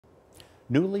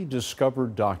Newly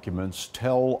discovered documents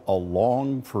tell a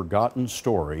long forgotten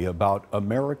story about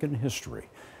American history.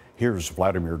 Here's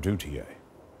Vladimir Duthiers.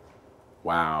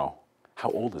 Wow. How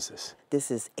old is this?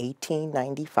 This is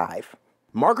 1895.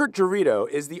 Margaret Garrido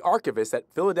is the archivist at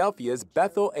Philadelphia's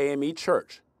Bethel AME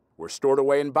Church, where stored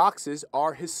away in boxes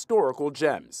are historical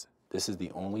gems. This is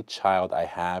the only child I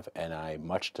have, and I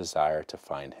much desire to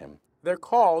find him. They're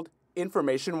called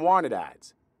information wanted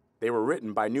ads. They were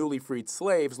written by newly freed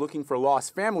slaves looking for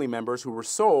lost family members who were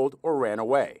sold or ran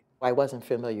away. I wasn't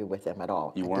familiar with them at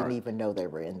all. You I weren't? didn't even know they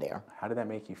were in there. How did that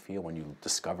make you feel when you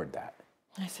discovered that?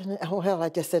 I said, oh, well, I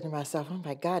just said to myself, oh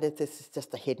my God, this is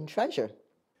just a hidden treasure.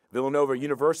 Villanova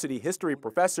University history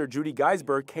professor Judy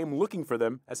Geisberg came looking for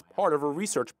them as part of a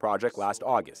research project last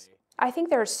August. I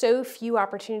think there are so few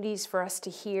opportunities for us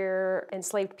to hear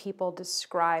enslaved people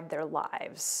describe their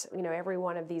lives. You know, every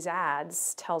one of these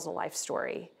ads tells a life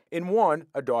story. In one,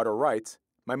 a daughter writes,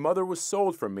 "My mother was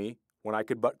sold from me when I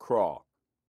could but crawl."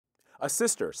 A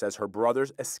sister says her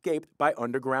brothers escaped by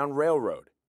Underground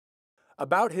Railroad.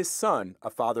 About his son, a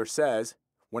father says,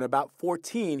 when about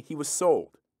 14, he was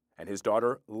sold, and his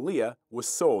daughter, Leah, was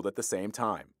sold at the same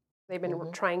time. They've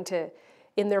been trying to,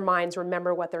 in their minds,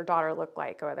 remember what their daughter looked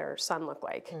like or their son looked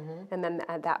like. And then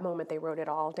at that moment, they wrote it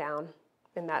all down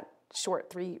in that short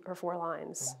 3 or 4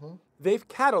 lines. They've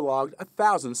cataloged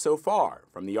 1,000 so far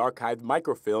from the archived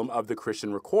microfilm of the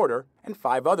Christian Recorder and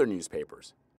 5 other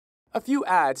newspapers. A few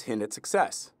ads hint at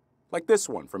success, like this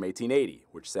one from 1880,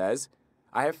 which says,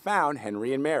 "I have found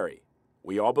Henry and Mary.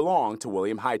 We all belong to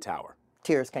William Hightower."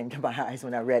 Tears came to my eyes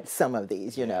when I read some of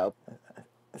these, you know.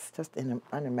 It's just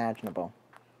unimaginable.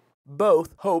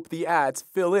 Both hope the ads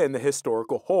fill in the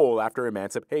historical hole after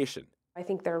emancipation. I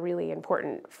think they're really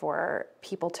important for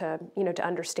people to, to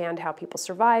understand how people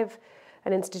survive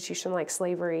an institution like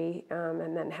slavery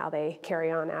and then how they carry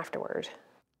on afterward.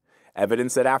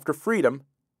 Evidence that after freedom,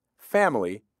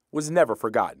 family was never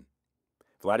forgotten.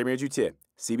 Vladimir Duthiers,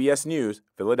 CBS News,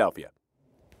 Philadelphia.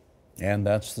 And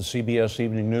that's the CBS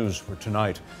Evening News for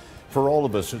tonight. For all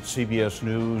of us at CBS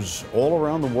News all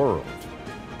around the world,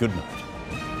 good night.